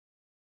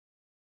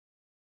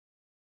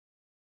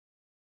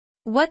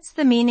What's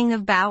the meaning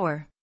of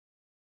bower?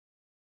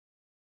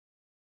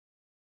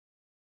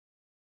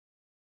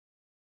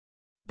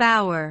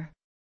 Bower.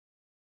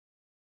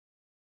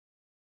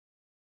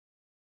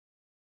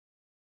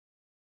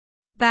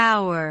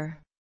 Bower.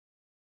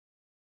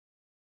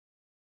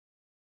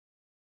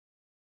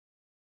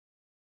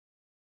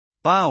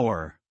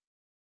 Bower.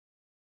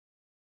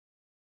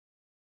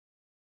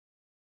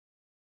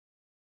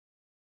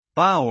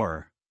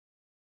 Bower.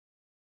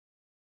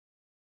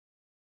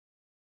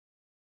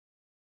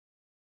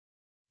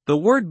 The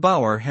word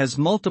bower has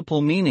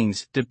multiple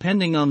meanings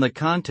depending on the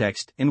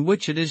context in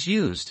which it is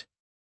used.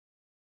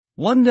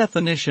 One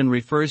definition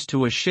refers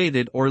to a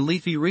shaded or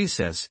leafy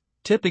recess,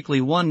 typically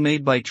one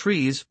made by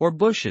trees or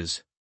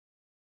bushes.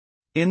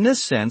 In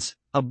this sense,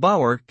 a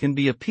bower can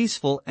be a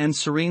peaceful and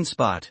serene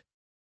spot.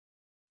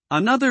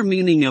 Another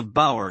meaning of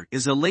bower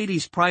is a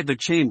lady's private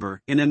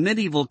chamber in a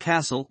medieval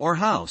castle or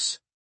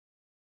house.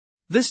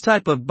 This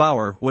type of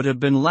bower would have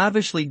been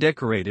lavishly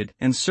decorated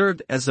and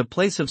served as a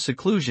place of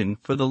seclusion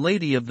for the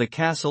lady of the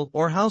castle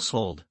or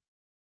household.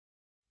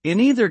 In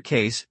either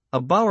case, a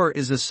bower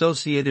is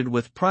associated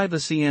with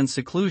privacy and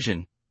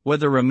seclusion,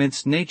 whether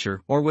amidst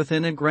nature or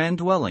within a grand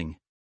dwelling.